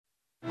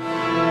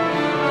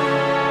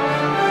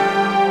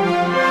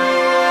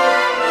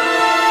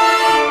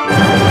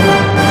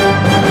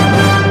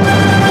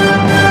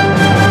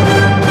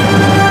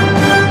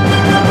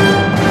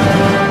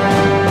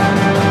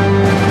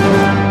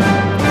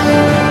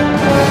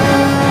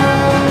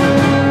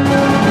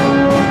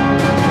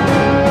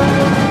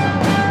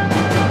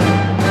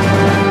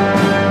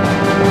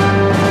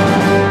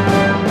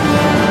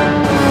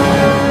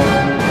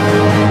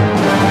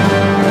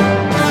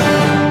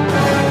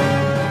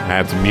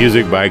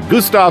Music by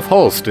Gustav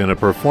Holst in a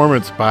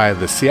performance by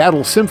the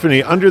Seattle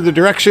Symphony under the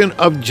direction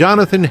of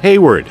Jonathan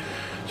Hayward.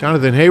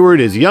 Jonathan Hayward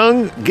is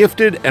young,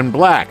 gifted, and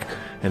black,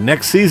 and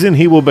next season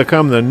he will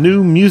become the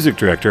new music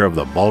director of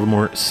the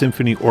Baltimore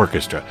Symphony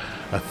Orchestra.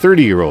 A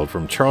 30-year-old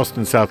from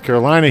Charleston, South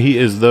Carolina, he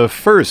is the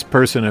first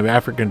person of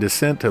African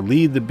descent to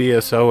lead the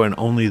BSO and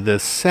only the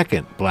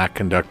second black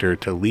conductor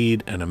to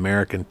lead an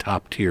American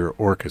top-tier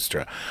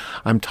orchestra.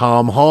 I'm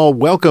Tom Hall.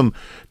 Welcome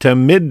to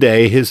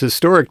Midday. His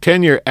historic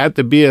tenure at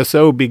the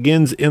BSO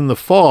begins in the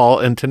fall,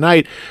 and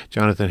tonight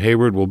Jonathan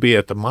Hayward will be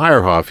at the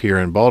Meyerhoff here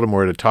in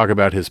Baltimore to talk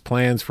about his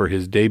plans for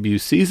his debut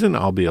season.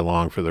 I'll be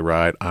along for the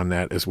ride on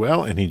that as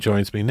well, and he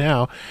joins me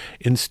now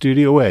in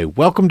Studio A.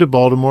 Welcome to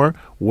Baltimore.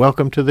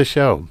 Welcome to the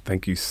show.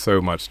 Thank you so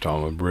much,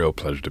 Tom. A real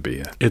pleasure to be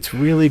here. It's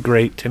really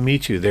great to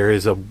meet you. There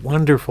is a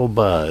wonderful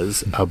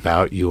buzz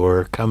about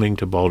your coming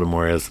to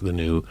Baltimore as the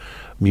new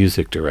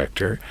music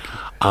director.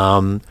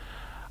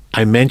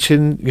 I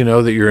mentioned,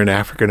 that you're an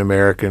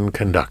African-American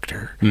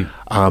conductor.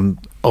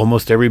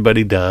 Almost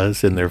everybody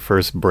does in their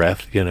first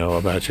breath,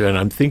 about you. And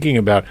I'm thinking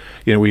about,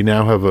 we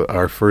now have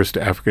our first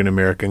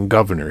African-American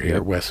governor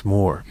here, Wes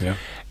Moore. Yeah.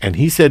 And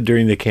he said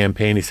during the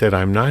campaign, he said,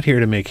 "I'm not here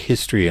to make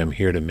history, I'm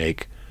here to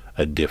make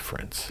a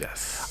difference."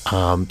 Yes.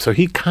 So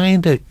he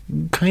kind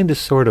of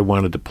sort of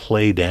wanted to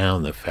play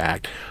down the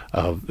fact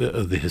of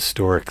the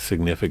historic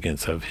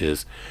significance of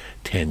his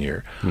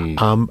tenure.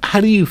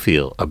 How do you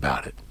feel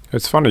about it?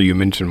 It's funny you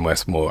mentioned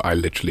Wes Moore. I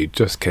literally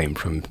just came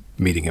from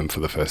meeting him for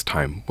the first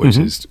time, which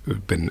has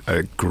been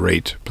a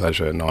great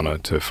pleasure and honor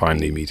to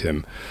finally meet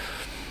him.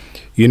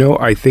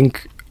 I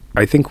think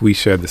we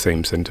share the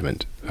same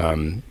sentiment,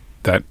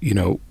 that,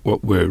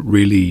 what we're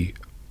really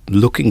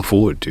looking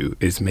forward to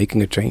is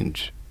making a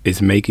change,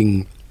 is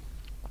making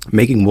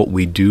what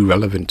we do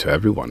relevant to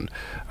everyone,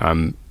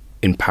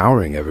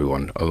 empowering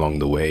everyone along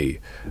the way,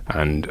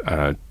 and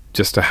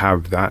just to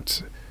have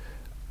that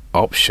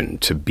option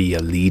to be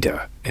a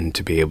leader and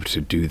to be able to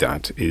do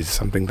that is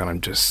something that I'm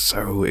just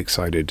so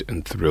excited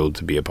and thrilled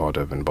to be a part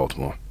of in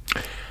Baltimore.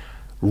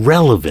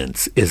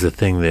 Relevance is a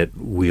thing that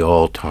we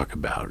all talk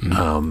about.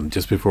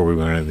 Just before we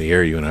went on the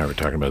air, you and I were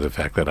talking about the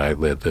fact that I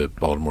led the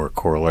Baltimore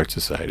Choral Arts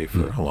Society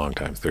for a long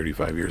time,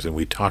 35 years, and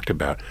we talked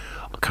about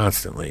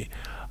constantly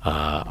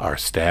our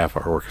staff,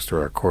 our orchestra,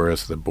 our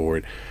chorus, the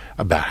board,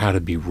 about how to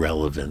be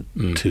relevant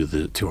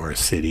to our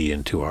city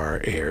and to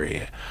our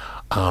area.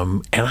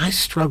 And I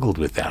struggled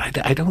with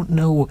that. I don't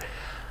know.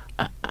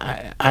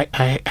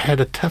 I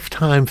had a tough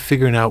time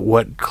figuring out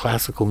what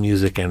classical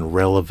music and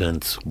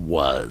relevance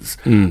was.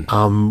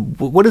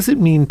 What does it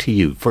mean to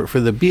you for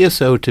the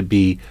BSO to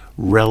be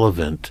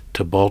relevant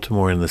to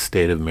Baltimore and the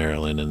state of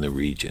Maryland and the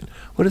region?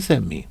 What does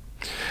that mean?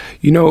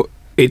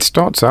 It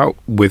starts out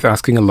with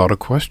asking a lot of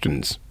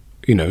questions,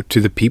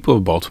 to the people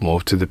of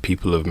Baltimore, to the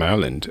people of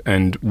Maryland.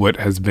 And what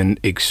has been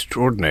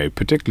extraordinary,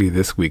 particularly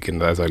this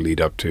weekend as I lead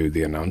up to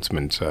the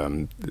announcement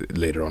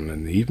later on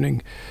in the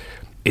evening,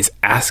 is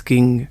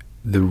asking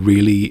the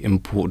really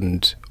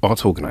important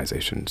arts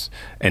organizations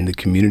and the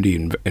community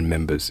and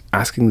members,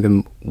 asking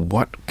them,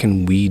 what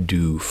can we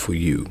do for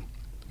you?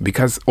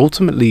 Because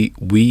ultimately,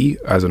 we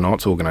as an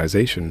arts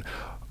organization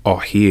are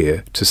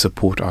here to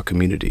support our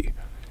community.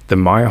 The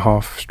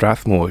Meyerhoff,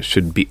 Strathmore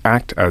should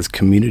act as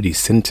community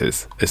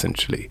centers,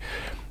 essentially.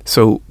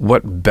 So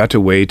what better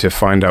way to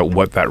find out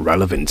what that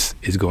relevance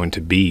is going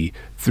to be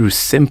through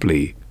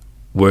simply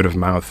word of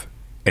mouth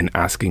and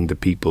asking the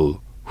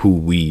people who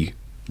we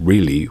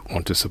really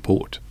want to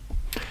support.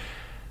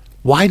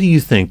 Why do you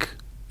think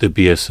the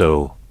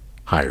BSO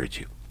hired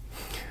you?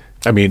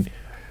 I mean,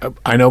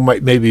 I know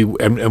maybe,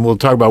 and we'll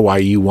talk about why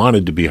you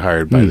wanted to be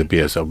hired by the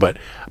BSO, but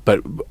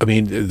I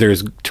mean,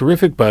 there's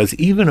terrific buzz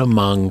even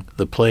among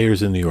the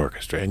players in the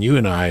orchestra, and you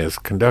and I as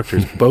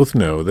conductors both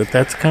know that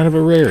that's kind of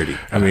a rarity.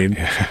 I mean,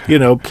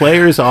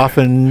 players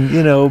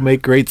often,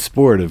 make great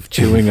sport of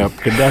chewing up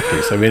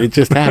conductors. I mean, it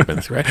just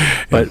happens, right?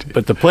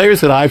 But the players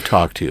that I've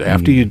talked to,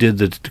 after you did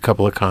the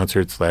couple of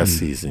concerts last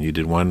season, you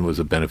did one was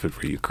a benefit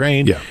for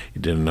Ukraine, you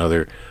did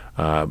another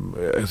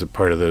as a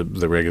part of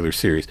the regular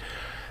series.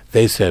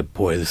 They said,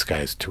 boy, this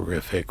guy's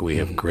terrific. We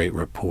have great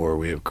rapport.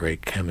 We have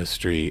great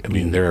chemistry. I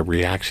mean, their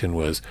reaction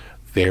was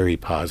very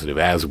positive,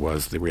 as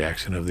was the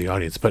reaction of the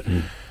audience. But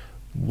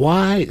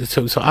why?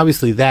 So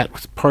obviously that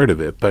was part of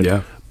it. But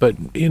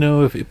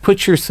if you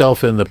put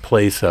yourself in the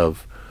place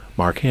of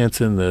Mark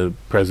Hansen, the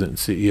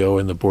president and CEO,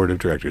 and the board of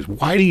directors,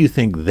 why do you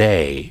think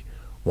they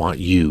want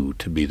you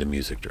to be the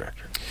music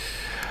director?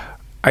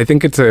 I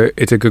think it's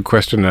a good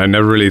question. I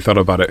never really thought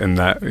about it in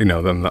that,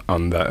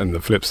 on the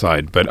flip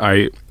side. But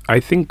I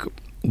think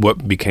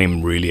what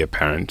became really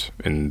apparent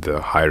in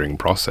the hiring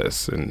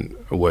process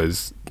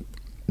was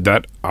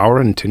that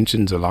our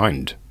intentions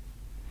aligned.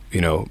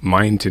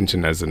 My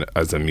intention as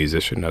a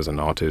musician, as an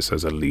artist,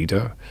 as a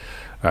leader,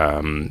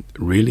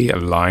 really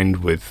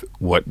aligned with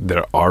what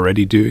they're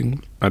already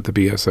doing at the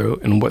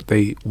BSO and what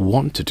they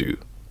want to do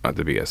at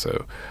the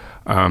BSO.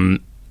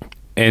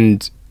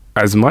 And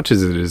as much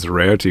as it is a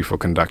rarity for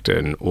conductor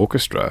and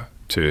orchestra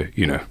to,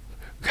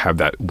 have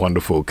that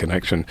wonderful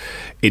connection.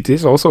 It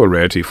is also a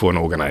rarity for an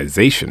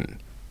organization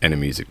and a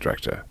music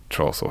director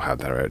to also have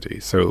that rarity.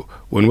 So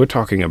when we're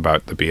talking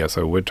about the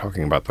BSO, we're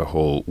talking about the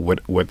whole,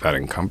 what that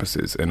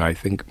encompasses. And I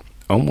think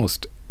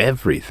almost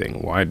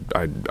everything,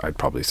 I'd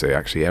probably say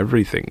actually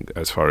everything,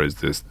 as far as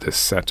this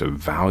set of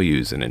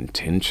values and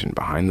intention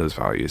behind those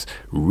values,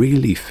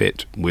 really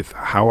fit with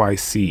how I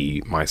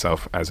see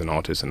myself as an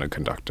artist and a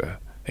conductor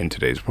in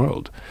today's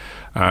world.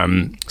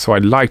 So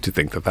I'd like to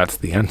think that that's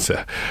the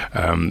answer,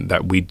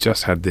 that we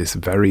just had this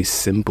very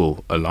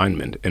simple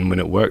alignment. And when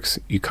it works,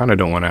 you kind of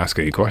don't want to ask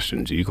any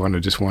questions. You kind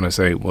of just want to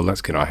say, well,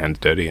 let's get our hands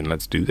dirty and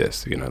let's do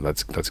this.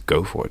 Let's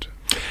go for it.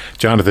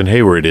 Jonathan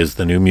Hayward is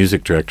the new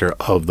music director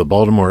of the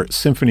Baltimore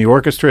Symphony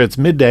Orchestra. It's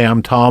midday.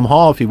 I'm Tom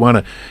Hall. If you want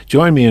to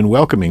join me in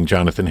welcoming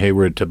Jonathan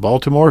Hayward to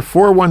Baltimore,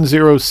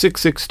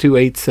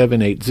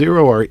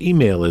 410-662-8780. Our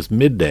email is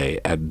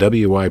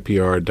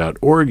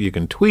midday@wypr.org. You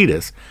can tweet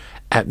us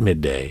at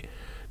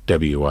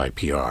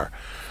midday.wypr.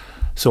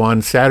 So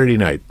on Saturday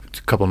night,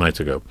 a couple nights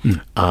ago,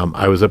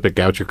 I was up at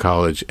Goucher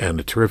College, and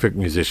a terrific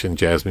musician,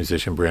 jazz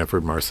musician,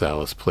 Branford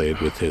Marsalis, played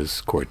with his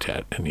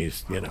quartet. And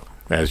he's,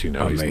 as you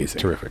know, he's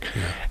terrific.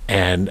 Yeah.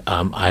 And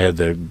I had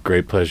the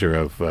great pleasure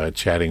of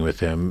chatting with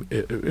him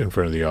in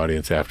front of the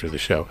audience after the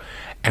show.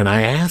 And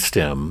I asked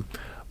him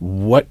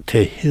what,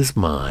 to his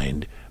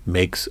mind,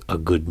 makes a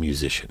good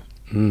musician.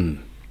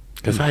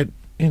 Because I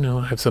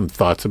have some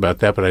thoughts about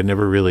that, but I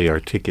never really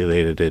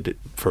articulated it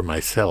for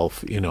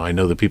myself. I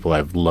know the people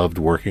I've loved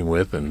working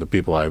with and the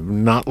people I've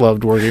not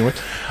loved working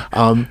with.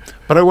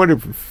 But I wonder,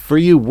 for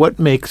you, what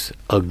makes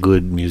a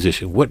good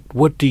musician?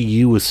 What do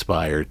you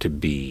aspire to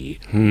be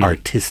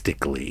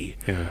artistically?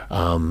 Yeah.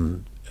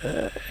 And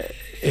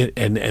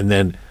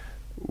then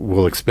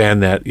we'll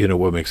expand that,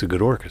 what makes a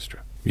good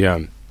orchestra? Yeah.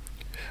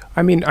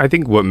 I mean, I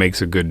think what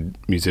makes a good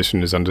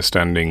musician is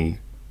understanding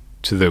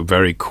to the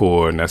very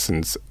core and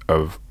essence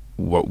of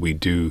what we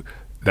do,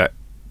 that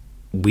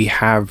we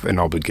have an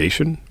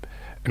obligation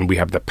and we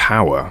have the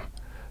power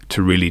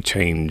to really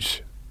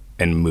change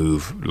and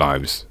move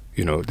lives.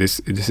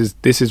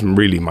 This is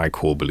really my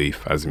core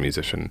belief as a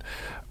musician.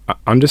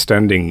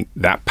 Understanding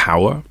that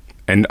power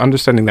and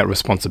understanding that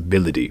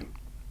responsibility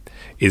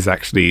is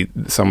actually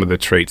some of the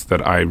traits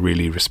that I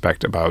really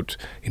respect about,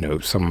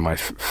 some of my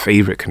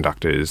favorite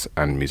conductors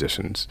and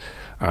musicians.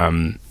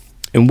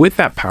 And with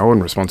that power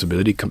and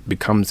responsibility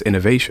becomes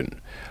innovation.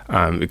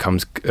 It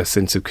becomes a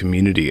sense of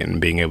community and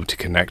being able to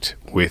connect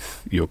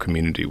with your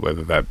community,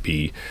 whether that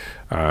be,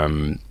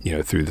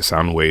 through the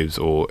sound waves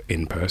or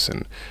in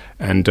person.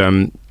 And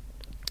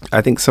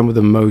I think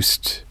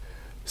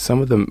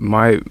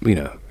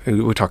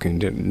we're talking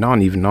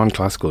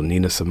non-classical,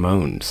 Nina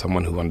Simone,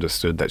 someone who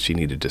understood that she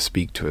needed to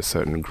speak to a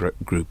certain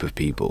group of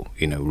people,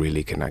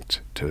 really connect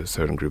to a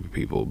certain group of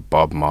people.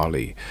 Bob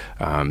Marley,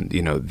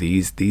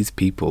 these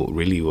people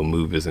really were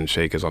movers and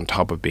shakers on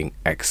top of being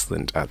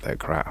excellent at their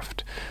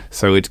craft.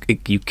 So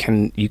you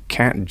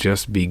can't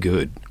just be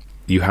good.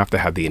 You have to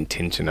have the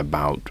intention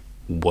about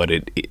what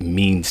it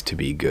means to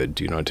be good.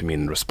 Do you know what I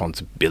mean?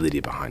 Responsibility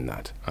behind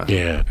that.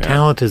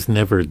 Talent is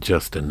never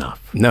just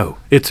enough. No,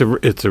 it's a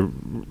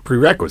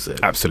prerequisite.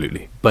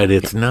 Absolutely, but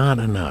it's not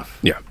enough.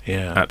 Yeah,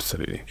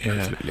 absolutely.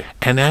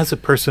 And as a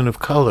person of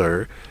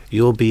color,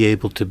 you'll be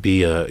able to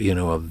be a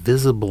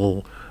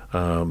visible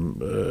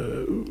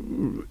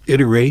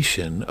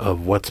iteration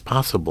of what's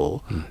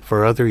possible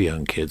for other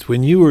young kids.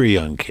 When you were a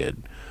young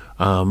kid,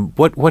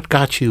 what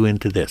got you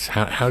into this?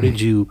 How did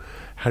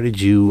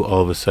you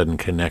all of a sudden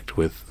connect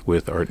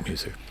with art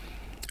music?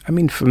 I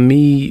mean, for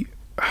me,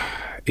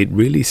 it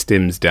really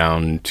stems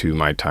down to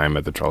my time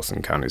at the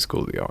Charleston County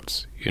School of the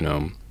Arts.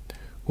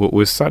 What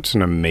was such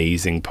an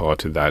amazing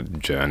part of that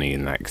journey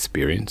and that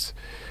experience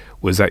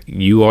was that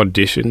you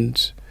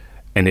auditioned,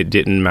 and it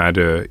didn't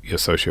matter your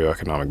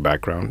socioeconomic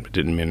background, it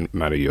didn't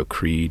matter your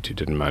creed, it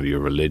didn't matter your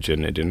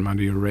religion, it didn't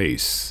matter your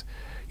race.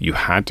 You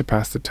had to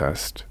pass the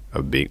test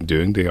of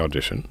doing the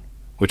audition,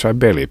 which I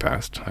barely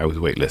passed. I was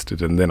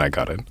waitlisted, and then I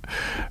got it.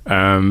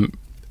 And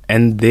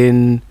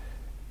then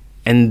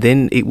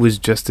it was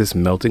just this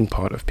melting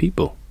pot of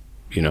people,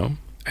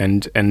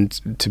 and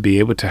to be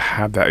able to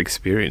have that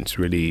experience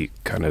really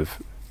kind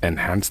of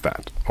enhanced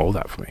all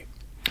that for me.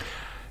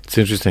 It's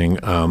interesting.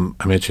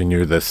 I mentioned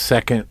you're the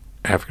second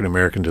African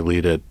American to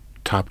lead a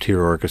top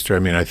tier orchestra. I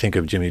mean, I think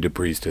of Jimmy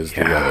DePriest as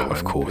the other one.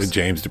 Of course.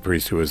 James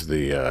DePriest, who was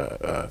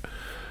the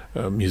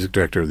music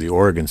director of the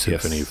Oregon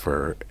Symphony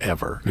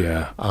forever.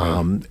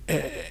 And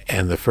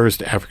the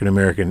first African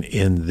American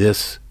in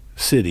this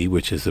city,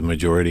 which is a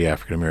majority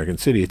African American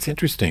city. It's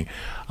interesting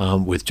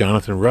with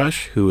Jonathan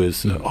Rush, who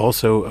is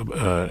also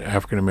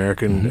African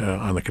American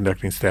on the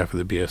conducting staff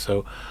of the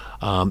BSO,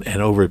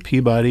 and over at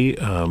Peabody,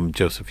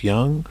 Joseph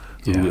Young,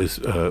 who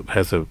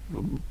has a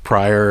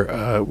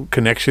prior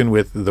connection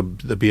with the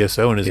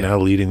BSO and is now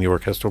leading the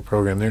orchestral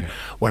program there.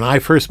 When I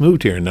first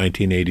moved here in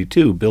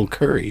 1982, Bill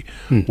Curry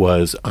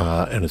was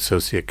an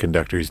associate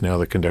conductor. He's now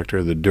the conductor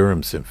of the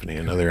Durham Symphony,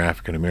 another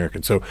African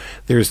American. So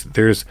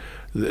there's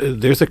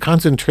a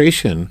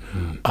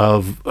concentration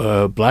of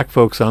black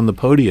folks on the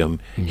podium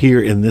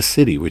here in this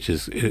city, which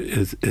is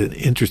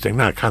interesting.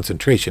 Not a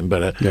concentration,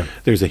 but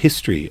there's a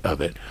history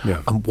of it.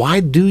 Why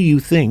do you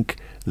think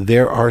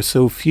there are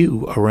so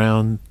few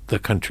around the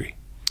country?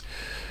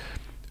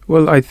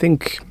 Well, I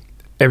think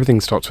everything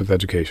starts with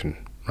education,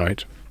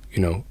 right?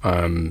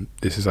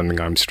 This is something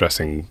I'm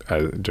stressing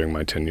during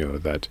my tenure,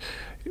 that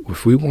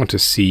if we want to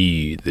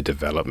see the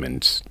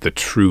development, the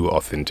true,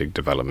 authentic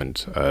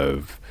development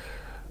of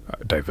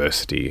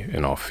diversity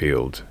in our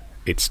field,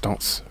 it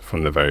starts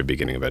from the very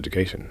beginning of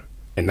education.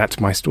 And that's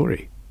my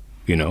story,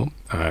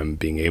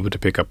 being able to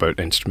pick up an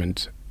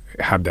instrument,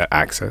 have that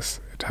access,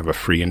 to have a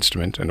free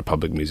instrument in a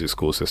public music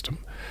school system,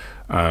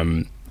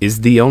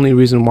 is the only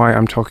reason why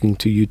I'm talking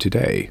to you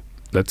today.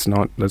 Let's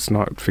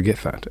not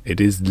forget that.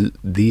 It is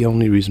the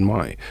only reason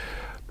why.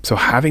 So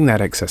having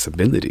that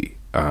accessibility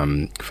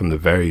from the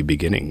very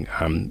beginning,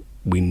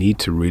 we need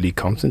to really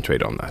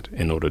concentrate on that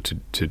in order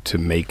to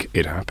make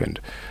it happen.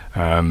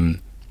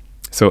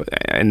 So,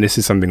 and this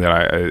is something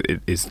that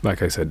it is,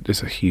 like I said,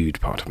 it's a huge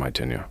part of my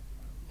tenure,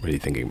 really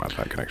thinking about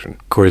that connection.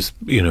 Of course,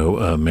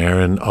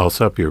 Maren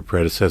Alsop, your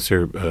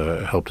predecessor,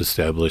 helped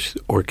establish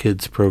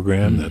Orchids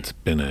program. That's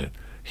been a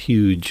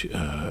huge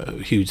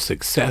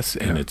success,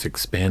 and it's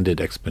expanded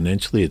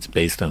exponentially. It's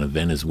based on a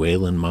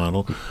Venezuelan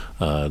model,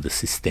 the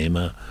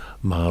Sistema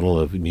model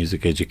of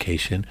music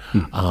education.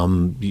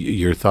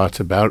 Your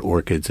thoughts about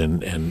Orchids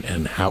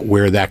and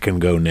where that can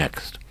go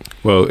next?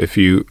 Well, if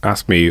you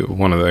ask me,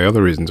 one of the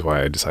other reasons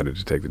why I decided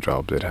to take the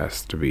job, it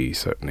has to be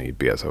certainly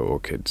BSO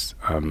Orchids.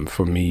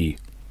 For me,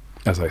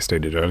 as I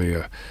stated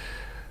earlier,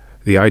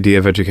 the idea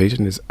of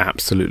education is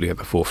absolutely at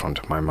the forefront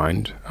of my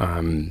mind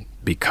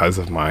because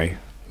of my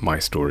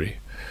story.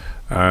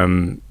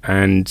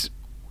 And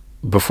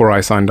before I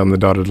signed on the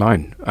dotted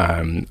line,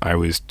 I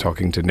was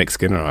talking to Nick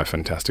Skinner, our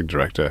fantastic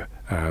director,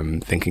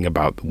 thinking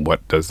about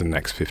what does the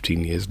next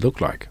 15 years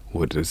look like?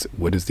 What is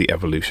the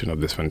evolution of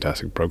this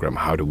fantastic program?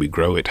 How do we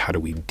grow it? How do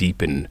we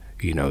deepen,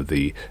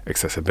 the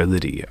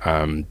accessibility,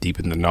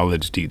 deepen the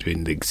knowledge,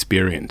 deepen the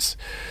experience?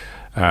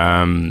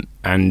 And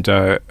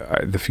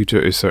the future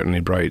is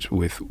certainly bright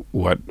with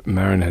what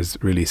Maren has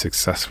really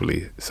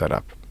successfully set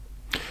up.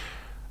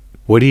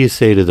 What do you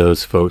say to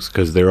those folks?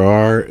 Because there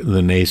are the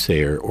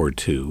naysayer or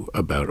two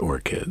about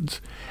Orchids,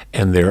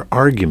 and their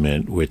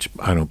argument, which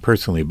I don't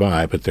personally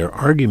buy, but their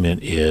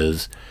argument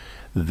is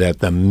that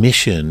the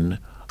mission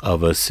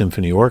of a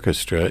symphony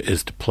orchestra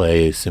is to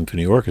play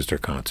symphony orchestra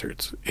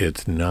concerts.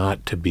 It's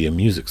not to be a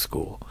music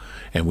school.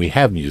 And we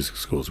have music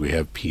schools. We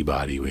have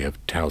Peabody, we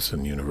have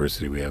Towson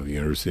University, we have the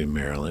University of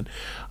Maryland,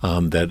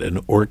 that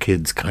an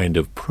Orchids kind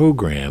of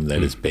program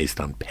that is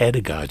based on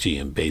pedagogy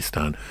and based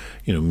on,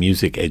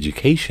 music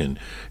education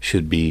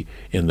should be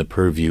in the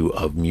purview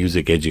of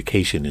music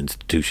education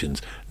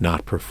institutions,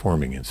 not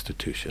performing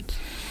institutions.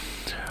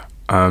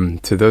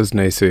 To those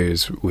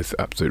naysayers, with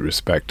absolute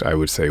respect, I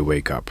would say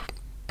wake up.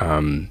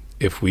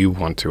 If we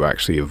want to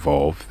actually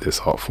evolve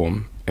this art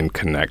form and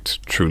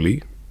connect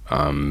truly,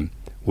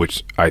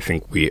 which I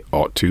think we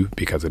ought to,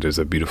 because it is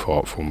a beautiful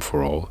art form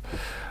for all,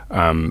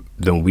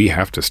 then we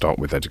have to start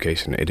with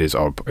education. It is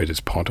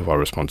part of our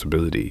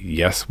responsibility.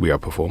 Yes, we are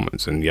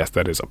performers, and yes,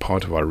 that is a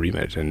part of our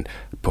remit. And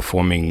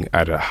performing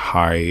at a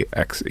high,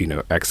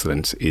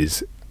 excellence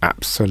is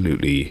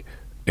absolutely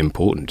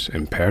important,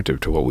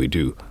 imperative to what we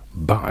do.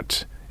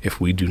 But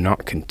if we do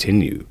not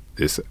continue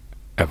this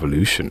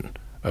evolution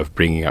of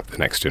bringing up the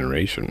next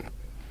generation,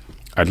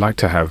 I'd like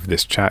to have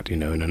this chat,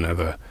 in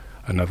another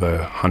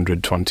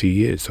 120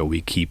 years, so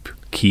we keep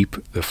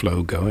the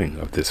flow going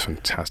of this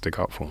fantastic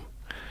art form.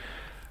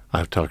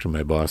 I've talked to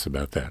my boss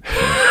about that.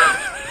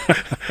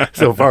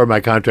 So far,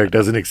 my contract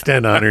doesn't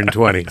extend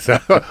 120, so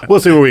we'll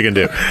see what we can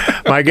do.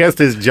 My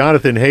guest is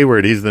Jonathan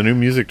Hayward. He's the new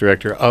music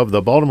director of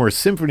the Baltimore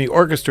Symphony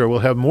Orchestra. We'll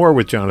have more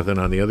with Jonathan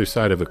on the other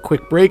side of a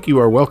quick break. You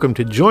are welcome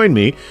to join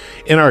me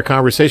in our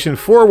conversation,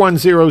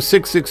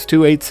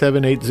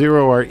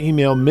 410-662-8780, our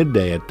email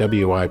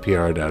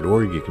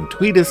midday@wypr.org. You can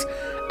tweet us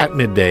at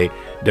midday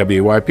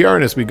WYPR.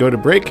 And as we go to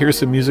break, here's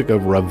some music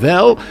of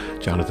Ravel.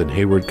 Jonathan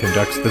Hayward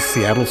conducts the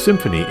Seattle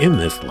Symphony in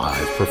this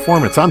live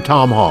performance. I'm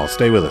Tom Hall.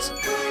 Stay with us.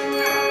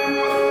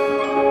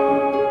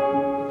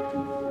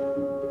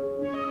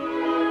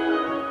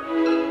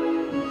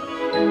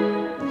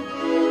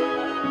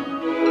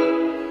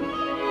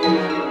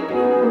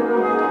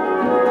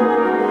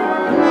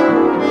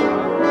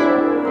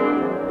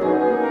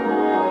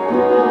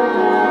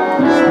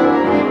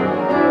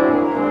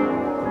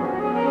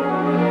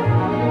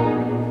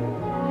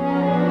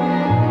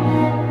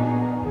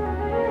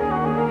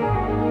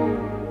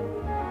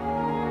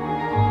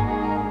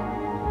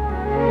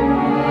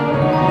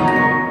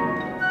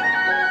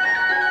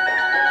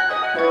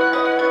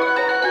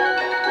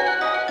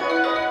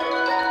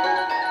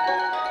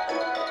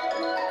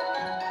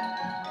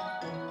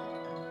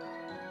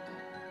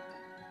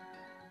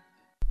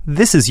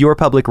 This is your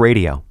public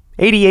radio,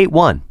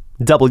 88.1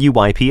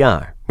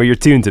 WYPR, where you're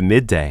tuned to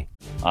Midday.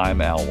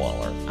 I'm Al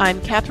Waller. I'm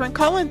Catherine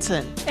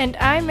Collinson. And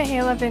I'm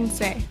Mahela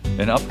Vince.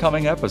 In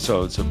upcoming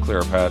episodes of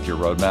Clear Path, Your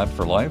Roadmap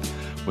for Life,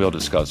 we'll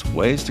discuss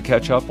ways to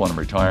catch up on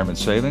retirement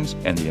savings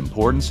and the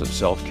importance of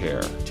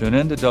self-care. Tune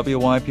in to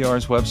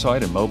WYPR's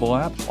website and mobile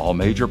app, all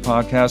major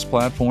podcast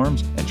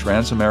platforms, and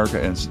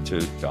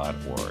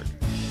transamericainstitute.org.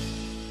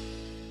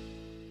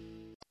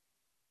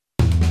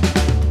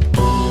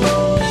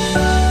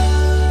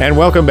 And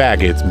welcome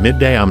back. It's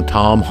Midday. I'm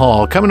Tom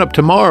Hall. Coming up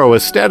tomorrow, a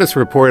status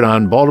report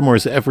on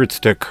Baltimore's efforts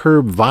to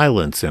curb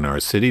violence in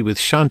our city with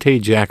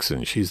Shantae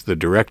Jackson. She's the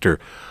director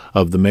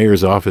of the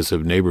Mayor's Office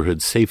of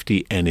Neighborhood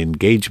Safety and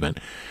Engagement.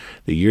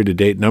 The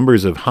year-to-date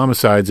numbers of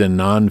homicides and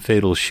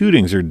non-fatal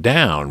shootings are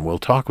down. We'll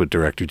talk with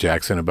Director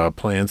Jackson about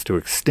plans to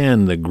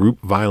extend the group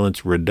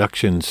violence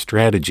reduction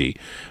strategy,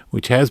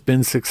 which has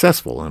been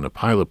successful in a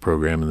pilot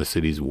program in the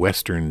city's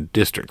western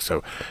district.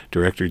 So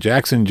Director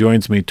Jackson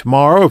joins me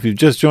tomorrow. If you've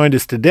just joined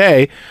us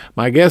today,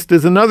 my guest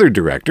is another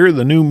director,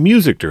 the new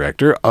music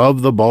director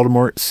of the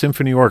Baltimore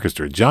Symphony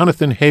Orchestra.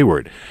 Jonathan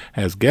Hayward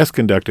has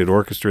guest-conducted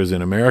orchestras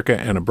in America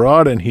and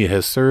abroad, and he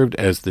has served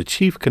as the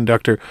chief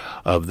conductor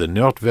of the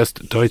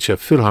Nordwestdeutsche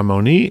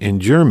Philharmonie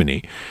in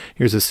Germany.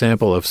 Here's a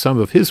sample of some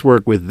of his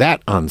work with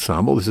that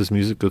ensemble. This is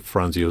music of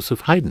Franz Joseph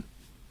Haydn.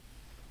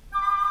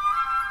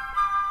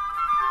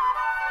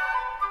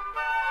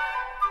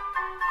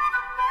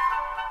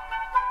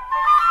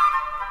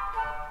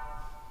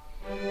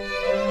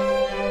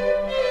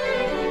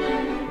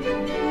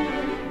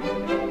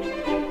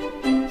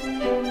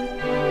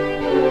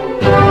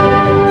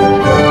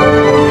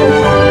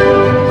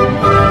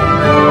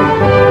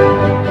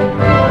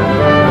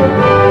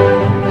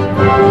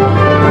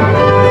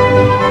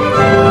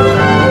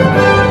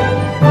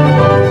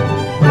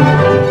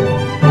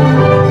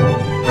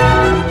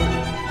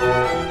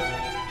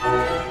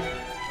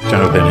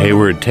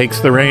 Takes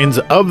the reins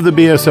of the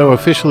BSO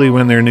officially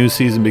when their new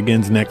season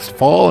begins next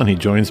fall, and he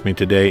joins me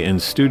today in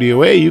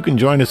Studio A. You can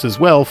join us as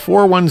well,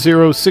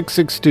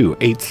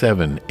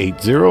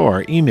 410-662-8780,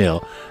 or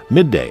email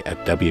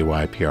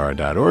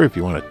midday@wypr.org. If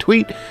you want to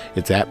tweet,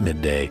 it's at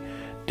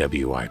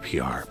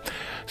midday_WYPR.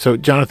 So,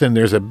 Jonathan,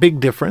 there's a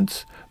big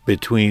difference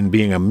between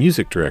being a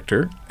music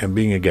director and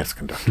being a guest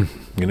conductor.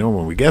 You know,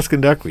 when we guest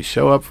conduct, we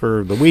show up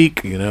for the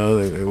week, you know,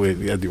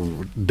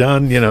 we're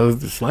done, you know,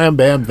 slam,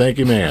 bam, thank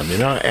you, ma'am, you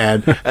know,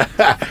 and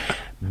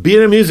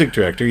being a music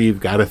director,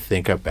 you've got to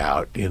think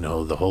about, you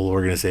know, the whole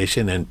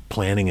organization, and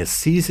planning a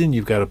season,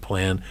 you've got to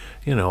plan,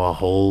 you know, a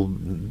whole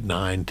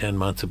 9-10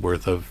 months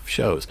worth of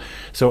shows.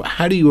 So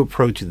how do you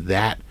approach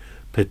that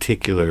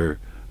particular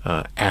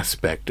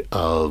aspect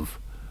of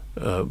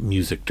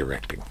music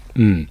directing?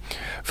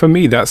 For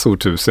me, that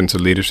sort of sense of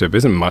leadership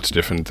isn't much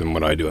different than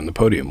what I do on the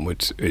podium,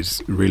 which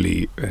is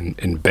really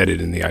embedded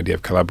in the idea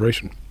of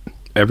collaboration.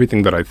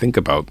 Everything that I think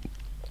about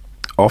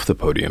off the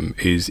podium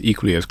is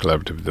equally as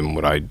collaborative than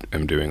what I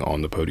am doing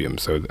on the podium.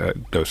 So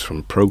that goes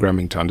from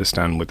programming to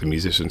understand what the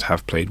musicians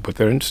have played, what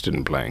they're interested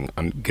in playing,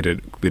 and get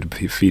a bit of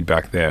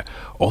feedback there.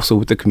 Also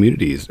what the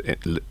community is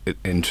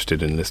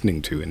interested in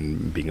listening to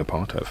and being a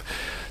part of.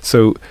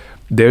 So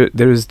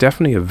there is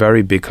definitely a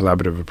very big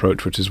collaborative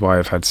approach, which is why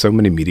I've had so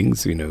many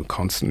meetings, you know,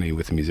 constantly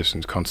with the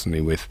musicians,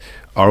 constantly with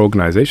our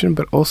organization,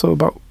 but also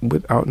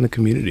out in the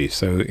community.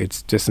 So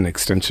it's just an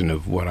extension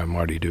of what I'm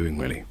already doing,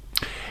 really.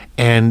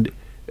 And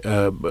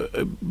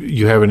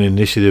you have an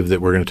initiative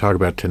that we're going to talk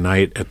about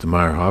tonight at the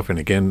Meyerhoff, and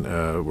again,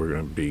 we're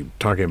going to be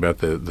talking about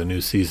the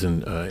new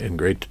season in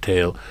great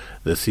detail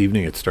this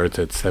evening. It starts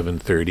at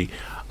 7:30.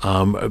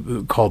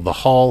 Called the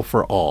Hall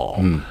for All.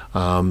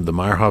 The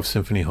Meyerhoff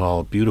Symphony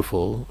Hall,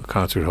 beautiful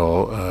concert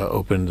hall,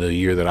 opened the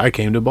year that I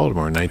came to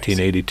Baltimore in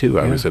 1982.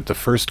 I was at the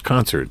first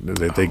concert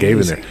that they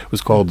gave in there. It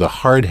was called the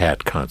Hard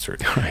Hat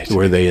Concert,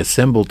 where they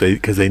assembled,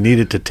 because they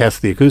needed to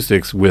test the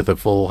acoustics with a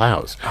full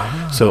house.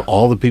 So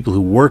all the people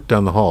who worked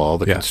on the hall, all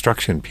the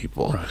construction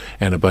people,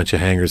 and a bunch of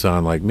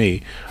hangers-on like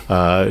me,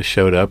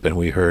 showed up, and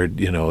we heard,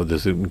 you know,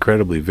 this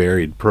incredibly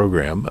varied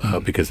program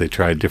because they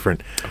tried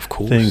different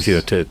things, you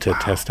know, to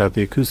test out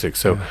the acoustics.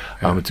 So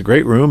it's a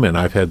great room, and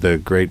I've had the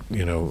great,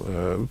 you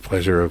know,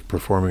 pleasure of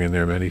performing in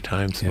there many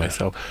times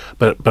myself.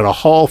 But a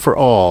hall for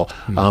all,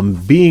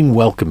 being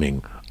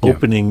welcoming,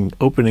 opening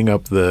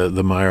up the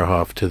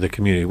Meyerhoff to the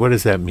community. What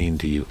does that mean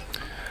to you?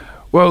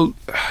 Well,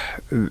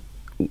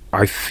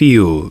 I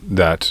feel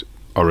that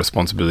our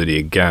responsibility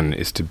again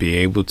is to be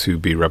able to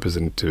be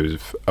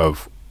representative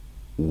of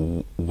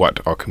what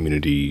our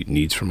community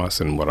needs from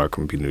us and what our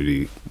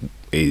community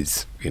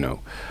is, you know,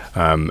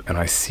 and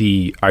I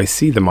see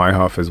the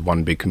Meyerhoff as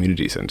one big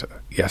community center.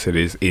 Yes, it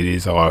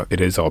is our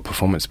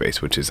performance space,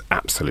 which is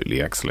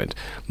absolutely excellent.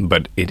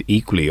 But it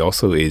equally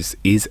also is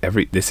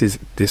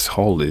this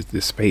hall is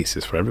this space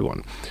is for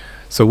everyone.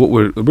 So what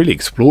we're really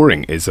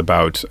exploring is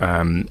about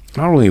not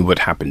only what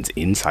happens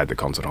inside the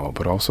concert hall,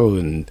 but also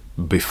in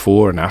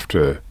before and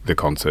after the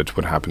concert,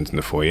 what happens in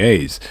the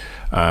foyers.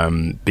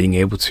 Being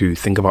able to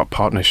think about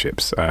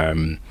partnerships.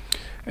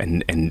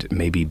 and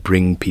maybe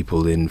bring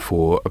people in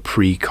for a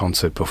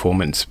pre-concert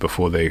performance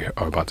before they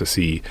are about to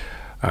see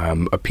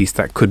a piece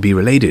that could be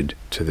related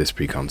to this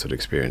pre-concert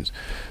experience.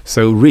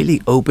 So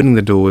really opening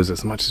the doors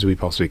as much as we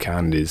possibly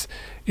can is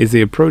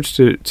the approach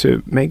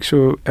to make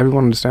sure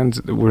everyone understands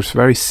that we're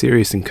very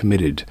serious and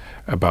committed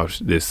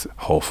about this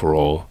Hall for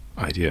All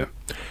idea.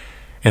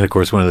 And, of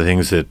course, one of the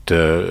things that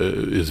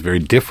is very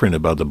different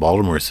about the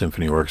Baltimore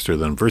Symphony Orchestra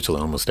than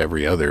virtually almost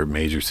every other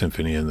major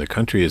symphony in the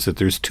country is that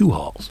there's 2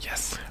 halls.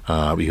 Yes.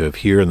 You have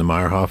here in the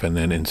Meyerhoff and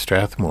then in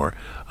Strathmore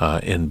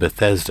in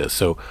Bethesda.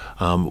 So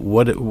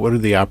what are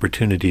the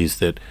opportunities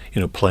that,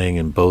 playing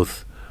in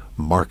both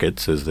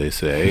markets, as they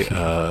say,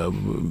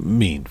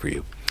 mean for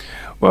you?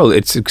 Well,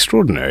 it's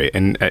extraordinary,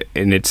 and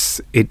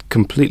it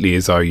completely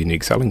is our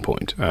unique selling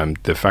point.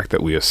 The fact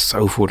that we are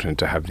so fortunate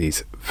to have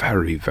these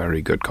very,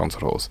 very good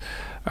concert halls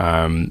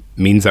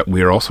means that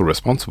we are also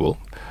responsible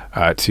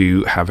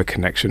to have a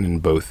connection in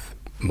both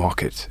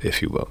markets,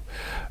 if you will.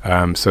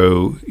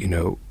 So,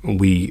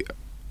 we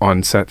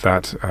onset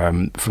that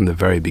from the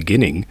very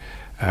beginning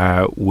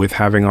with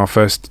having our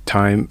first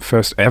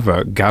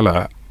ever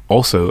gala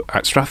also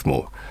at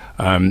Strathmore.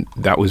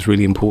 That was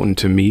really important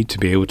to me to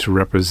be able to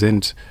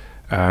represent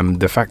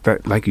the fact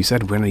that, like you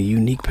said, we're in a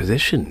unique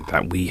position,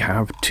 that we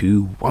have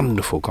 2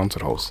 wonderful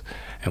concert halls,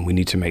 and we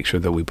need to make sure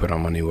that we put our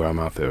money where our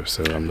mouth is.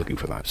 So I'm looking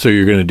for that. So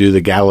you're going to do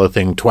the gala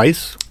thing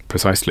twice?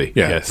 Precisely,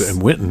 yeah, yes.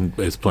 And Wynton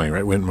is playing,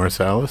 right? Wynton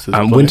Marsalis is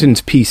playing?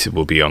 Wynton's piece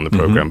will be on the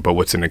program, but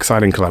what's an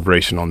exciting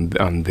collaboration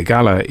on the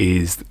gala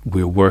is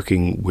we're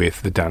working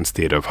with the Dance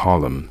Theatre of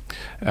Harlem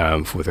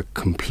with a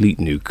complete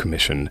new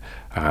commission,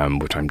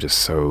 which I'm just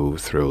so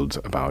thrilled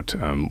about,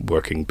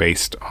 working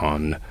based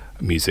on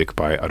music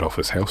by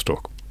Adolphus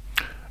Hailstork.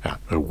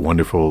 A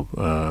wonderful,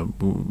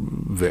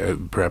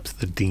 perhaps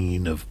the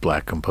dean of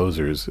black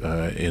composers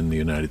in the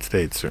United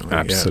States, certainly.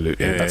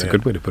 Absolutely. That's a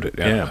good way to put it.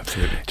 Yeah,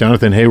 absolutely.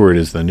 Jonathan Hayward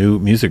is the new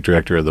music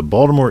director of the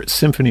Baltimore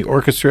Symphony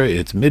Orchestra.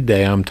 It's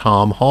midday. I'm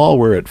Tom Hall.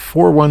 We're at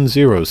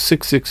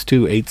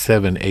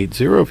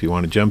 410-662-8780 if you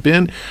want to jump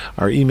in.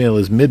 Our email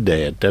is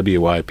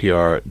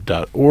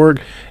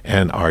midday@wypr.org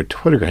and our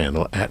Twitter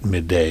handle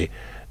 @midday.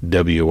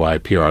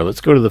 WYPR.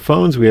 Let's go to the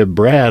phones. We have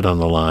Brad on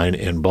the line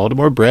in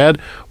Baltimore. Brad,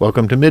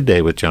 welcome to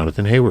Midday with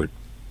Jonathan Hayward.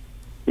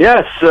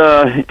 Yes,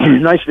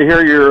 nice to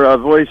hear your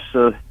voice,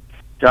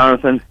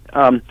 Jonathan.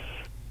 I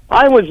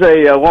was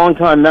a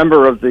longtime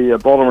member of the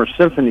Baltimore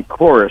Symphony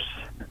Chorus,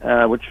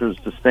 which was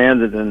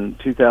disbanded in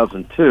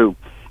 2002.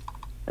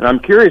 And I'm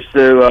curious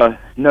to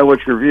know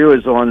what your view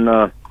is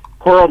on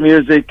choral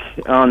music,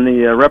 on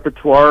the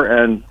repertoire,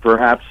 and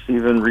perhaps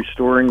even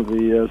restoring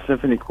the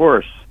symphony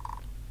chorus.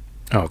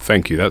 Oh,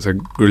 thank you. That's a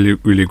really,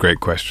 really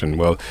great question.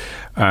 Well,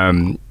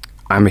 I'm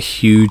a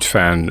huge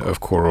fan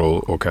of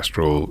choral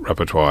orchestral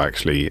repertoire,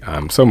 actually,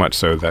 so much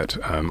so that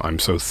I'm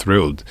so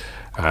thrilled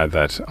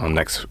that on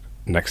next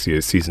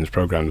year's season's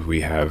programs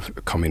we have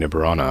Carmina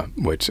Burana,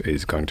 which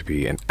is going to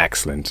be an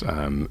excellent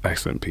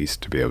piece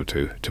to be able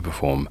to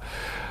perform.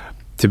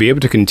 To be able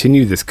to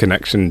continue this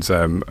connections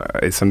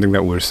is something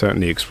that we're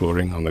certainly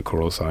exploring on the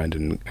choral side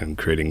and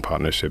creating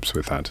partnerships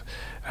with that.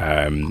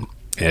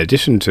 In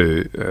addition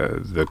to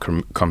the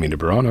Carmina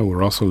Burana,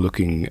 we're also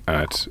looking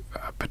at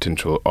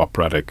potential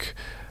operatic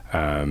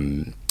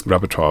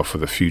repertoire for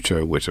the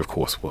future, which of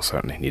course will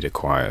certainly need a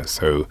choir.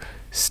 So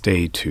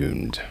stay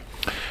tuned.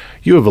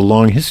 You have a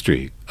long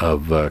history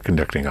of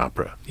conducting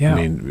opera. Yeah, I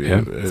mean,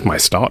 it's my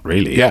start,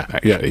 really. Yeah,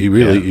 actually.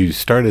 You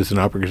start as an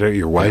opera conductor.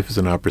 Your wife is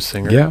an opera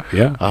singer.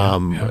 Yeah.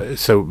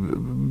 So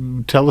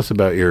tell us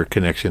about your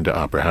connection to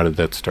opera. How did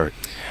that start?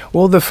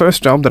 Well, the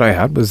first job that I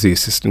had was the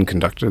assistant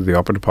conductor of the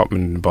opera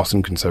department in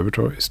Boston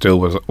Conservatory. Still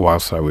was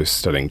whilst I was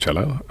studying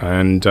cello,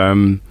 and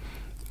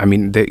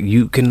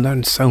you can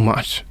learn so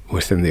much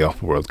within the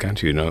opera world,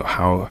 can't you? You know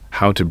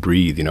how to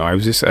breathe. I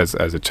was just as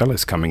a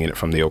cellist coming in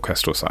from the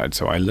orchestral side,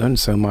 so I learned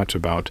so much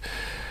about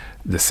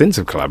the sense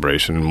of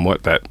collaboration and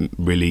what that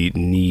really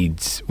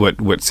needs,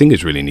 what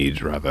singers really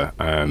need, rather.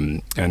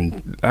 And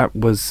that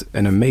was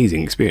an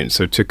amazing experience.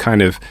 So to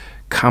kind of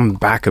come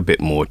back a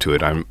bit more to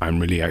it, I'm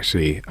really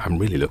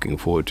looking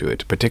forward to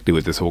it, particularly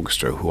with this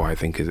orchestra, who I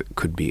think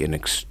could be an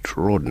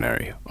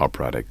extraordinary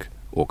operatic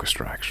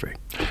orchestra, actually.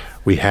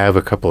 We have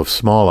a couple of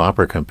small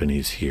opera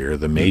companies here.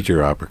 The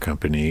major opera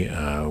company,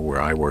 where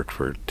I worked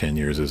for 10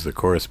 years as the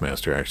chorus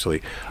master,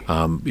 actually,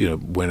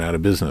 went out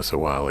of business a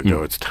while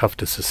ago. It's tough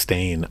to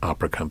sustain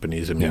opera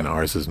companies. I mean,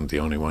 ours isn't the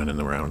only one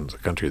around the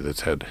country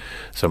that's had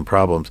some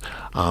problems.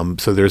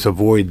 So there's a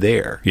void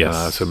there.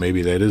 Yes. So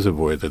maybe that is a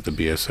void that the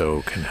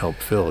BSO can help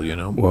fill,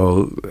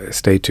 Well,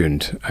 stay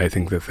tuned. I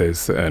think that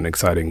there's an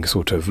exciting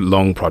sort of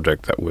long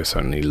project that we're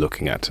certainly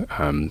looking at.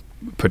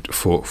 But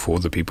for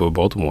the people of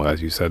Baltimore,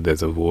 as you said,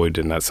 there's a void,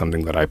 and that's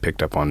something that I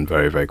picked up on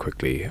very, very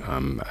quickly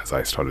as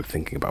I started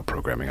thinking about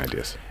programming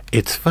ideas.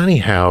 It's funny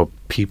how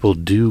people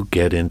do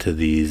get into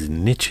these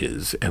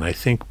niches, and I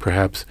think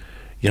perhaps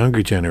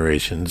younger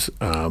generations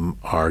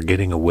are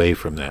getting away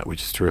from that,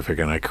 which is terrific.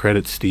 And I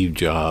credit Steve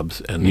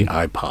Jobs and the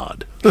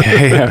iPod.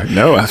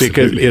 No,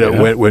 absolutely.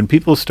 Because when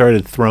people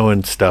started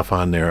throwing stuff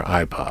on their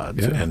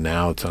iPods, and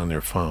now it's on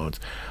their phones,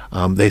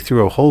 they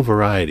threw a whole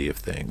variety of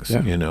things.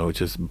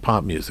 Just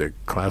pop music,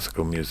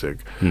 classical music,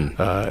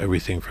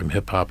 everything from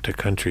hip hop to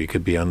country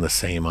could be on the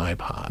same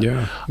iPod.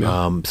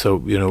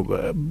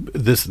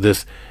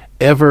 This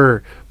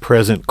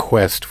ever-present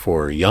quest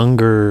for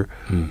younger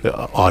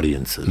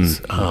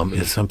audiences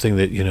is something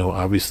that,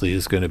 obviously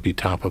is going to be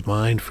top of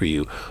mind for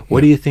you. What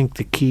do you think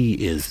the key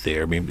is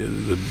there? I mean,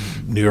 the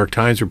New York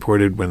Times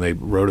reported when they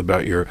wrote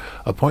about your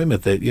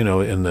appointment that,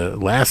 in the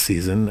last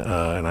season,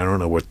 and I don't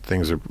know what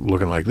things are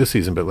looking like this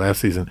season, but last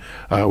season,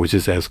 which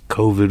is as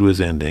COVID was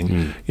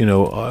ending,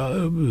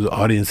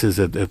 audiences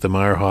at the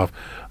Meyerhoff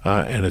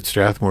and at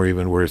Strathmore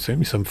even were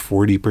some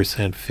 40%,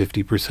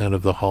 50%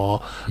 of the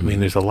hall. I mean,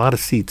 there's a lot of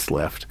seats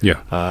left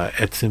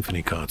at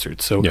symphony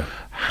concerts. So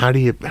how do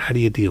you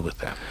deal with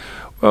that?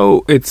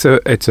 Well, it's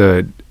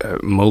a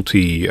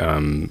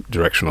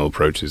multi-directional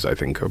approaches, I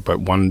think. But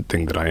one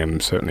thing that I am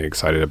certainly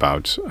excited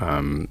about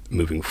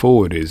moving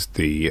forward is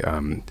the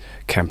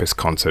campus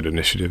concert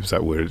initiatives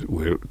that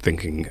we're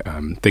thinking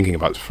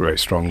about very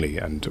strongly,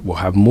 and we'll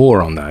have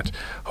more on that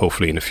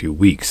hopefully in a few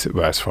weeks.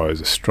 As far as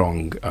the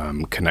strong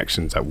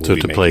connections that we'll be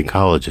making. So to play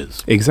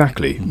colleges,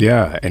 exactly,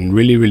 and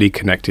really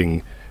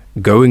connecting.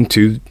 Going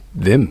to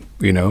them,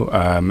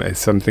 is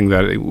something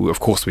that, of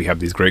course, we have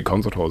these great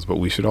concert halls, but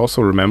we should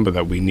also remember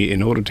that we need,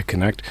 in order to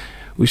connect,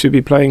 we should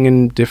be playing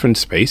in different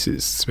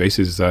spaces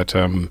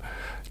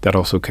that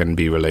also can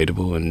be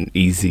relatable and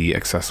easy,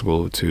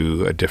 accessible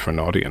to a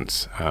different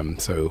audience.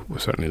 So we're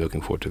certainly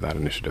looking forward to that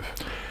initiative.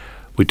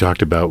 We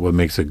talked about what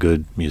makes a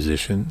good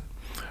musician.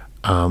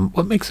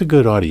 What makes a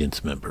good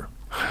audience member?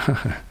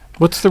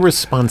 What's the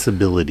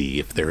responsibility,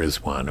 if there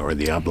is one, or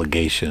the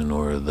obligation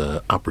or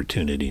the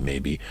opportunity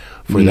maybe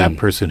for that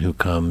person who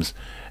comes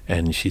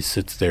and she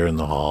sits there in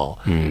the hall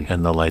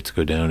and the lights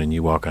go down and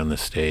you walk on the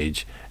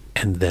stage,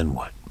 and then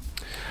what?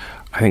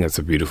 I think that's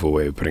a beautiful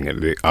way of putting it,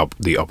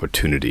 the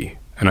opportunity.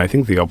 And I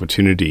think the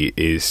opportunity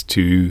is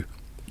to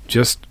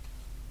just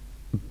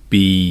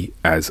be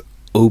as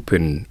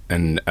open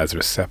and as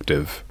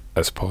receptive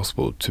as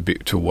possible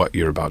to what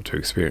you're about to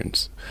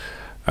experience.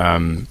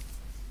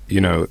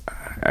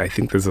 I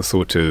think there's a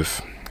sort of,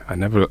 I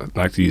never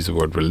like to use the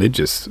word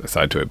religious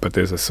side to it, but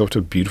there's a sort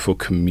of beautiful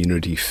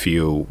community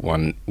feel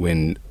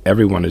when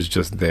everyone is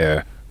just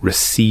there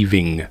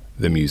receiving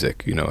the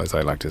music, as I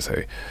like to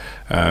say.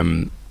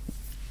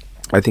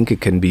 I think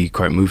it can be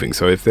quite moving.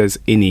 So if there's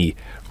any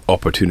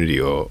opportunity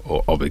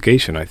or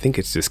obligation, I think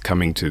it's just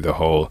coming to the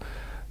whole,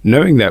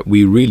 knowing that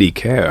we really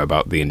care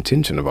about the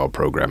intention of our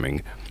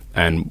programming,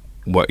 and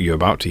what you're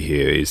about to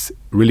hear is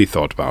really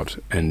thought about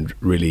and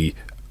really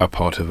a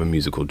part of a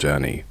musical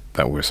journey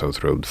that we're so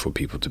thrilled for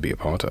people to be a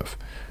part of.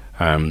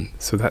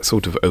 So that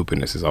sort of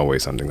openness is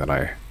always something that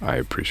I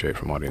appreciate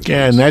from audience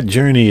members. And that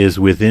journey is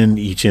within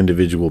each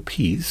individual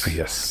piece.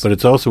 Yes. But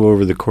it's also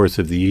over the course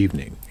of the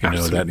evening.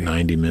 Absolutely. That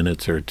 90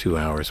 minutes or 2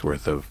 hours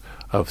worth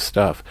of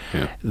stuff.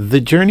 Yeah. The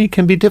journey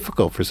can be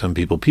difficult for some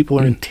people. People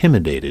are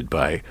intimidated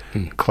by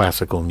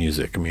classical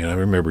music. I mean, I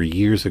remember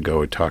years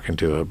ago talking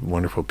to a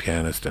wonderful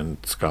pianist and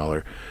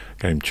scholar,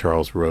 a guy named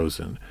Charles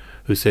Rosen,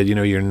 who said,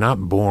 you're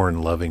not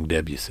born loving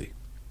Debussy.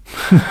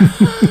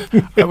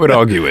 I would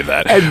argue with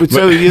that.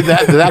 So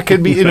that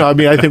could be,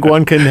 I think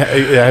one can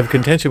have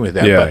contention with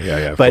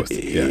that. But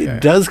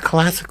does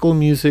classical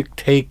music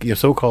take,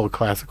 so-called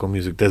classical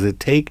music, does it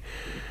take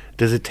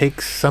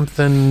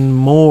something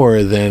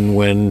more than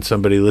when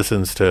somebody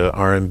listens to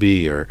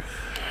R&B or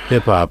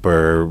hip hop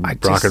or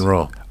rock and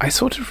roll? I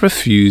sort of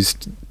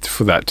refused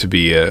for that to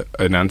be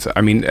an answer.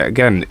 I mean,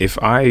 again,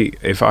 if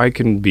I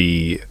can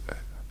be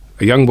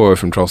a young boy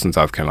from Charleston,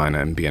 South Carolina,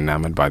 and be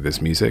enamored by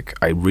this music,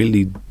 I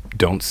really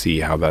don't see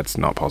how that's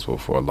not possible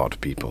for a lot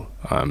of people,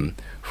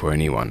 for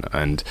anyone.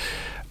 And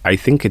I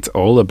think it's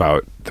all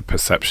about the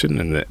perception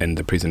and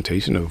the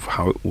presentation of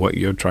what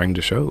you're trying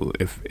to show.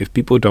 If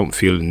people don't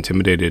feel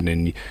intimidated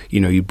and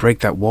you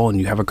break that wall and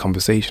you have a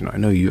conversation.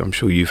 I'm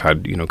sure you've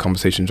had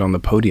conversations on the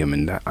podium,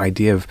 and that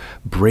idea of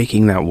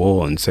breaking that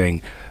wall and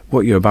saying,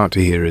 what you're about to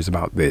hear is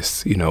about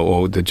this,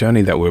 or the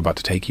journey that we're about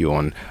to take you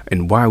on,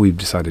 and why we've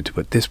decided to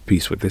put this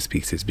piece with this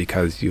piece is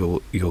because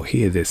you'll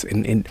hear this.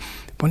 And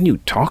when you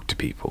talk to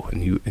people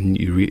and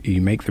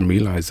you make them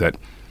realize that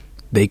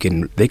they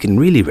can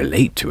really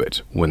relate to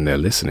it when they're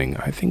listening,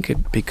 I think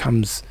it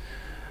becomes,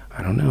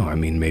 I don't know, I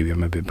mean, maybe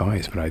I'm a bit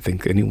biased, but I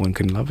think anyone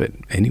can love it.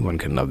 Anyone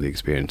can love the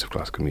experience of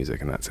classical music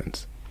in that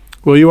sense.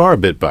 Well, you are a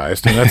bit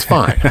biased, and that's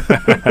fine,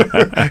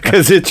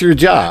 because it's your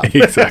job.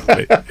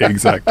 Exactly.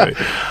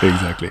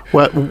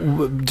 Well,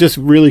 just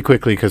really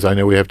quickly, because I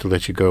know we have to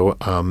let you go,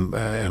 and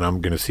I'm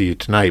going to see you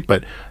tonight.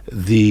 But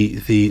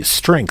the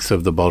strengths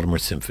of the Baltimore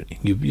Symphony.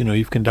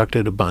 You've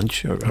conducted a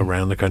bunch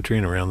around the country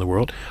and around the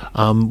world.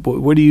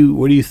 What do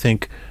you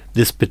think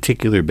this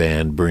particular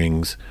band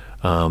brings?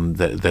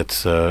 That's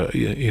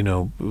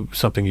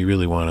something you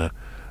really want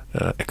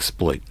to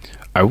exploit?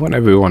 I want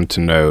everyone to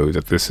know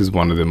that this is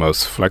one of the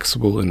most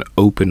flexible and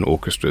open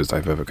orchestras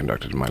I've ever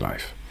conducted in my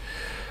life.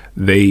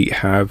 They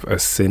have a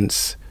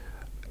sense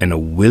and a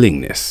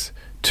willingness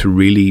to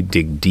really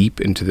dig deep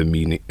into the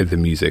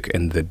music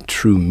and the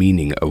true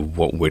meaning of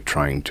what we're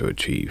trying to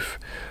achieve.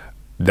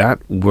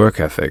 That work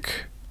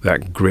ethic,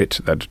 that grit,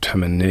 that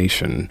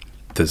determination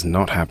does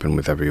not happen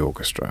with every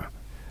orchestra.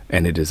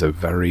 And it is a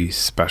very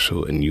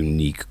special and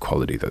unique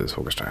quality that this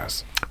orchestra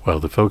has. Well,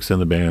 the folks in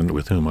the band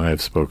with whom I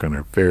have spoken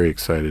are very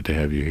excited to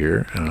have you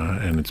here,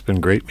 and it's been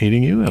great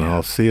meeting you, and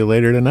I'll see you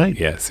later tonight.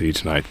 Yeah, see you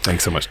tonight.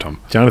 Thanks so much, Tom.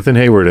 Jonathan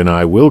Hayward and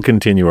I will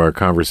continue our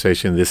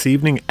conversation this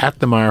evening at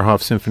the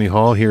Meyerhoff Symphony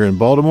Hall here in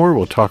Baltimore.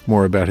 We'll talk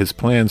more about his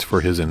plans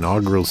for his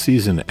inaugural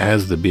season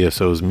as the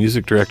BSO's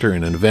music director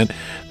in an event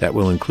that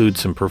will include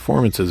some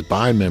performances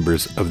by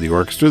members of the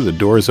orchestra. The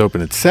doors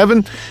open at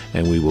 7,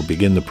 and we will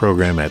begin the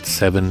program at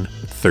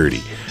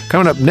 7:30.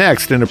 Coming up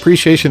next, an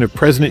appreciation of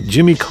President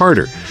Jimmy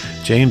Carter.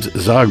 James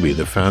Zogby,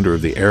 the founder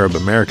of the Arab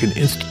American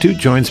Institute,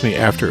 joins me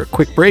after a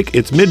quick break.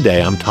 It's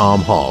midday. I'm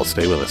Tom Hall.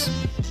 Stay with us.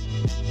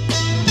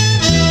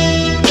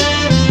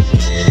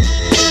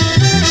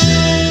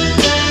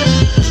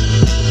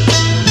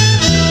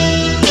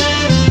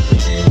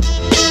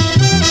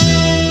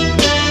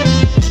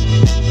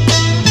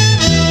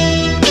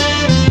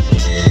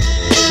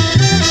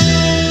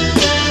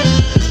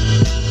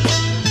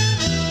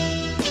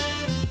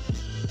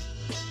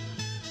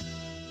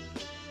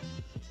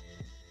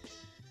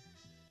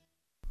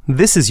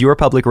 This is Your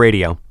Public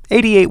Radio,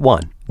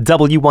 88.1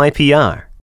 WYPR,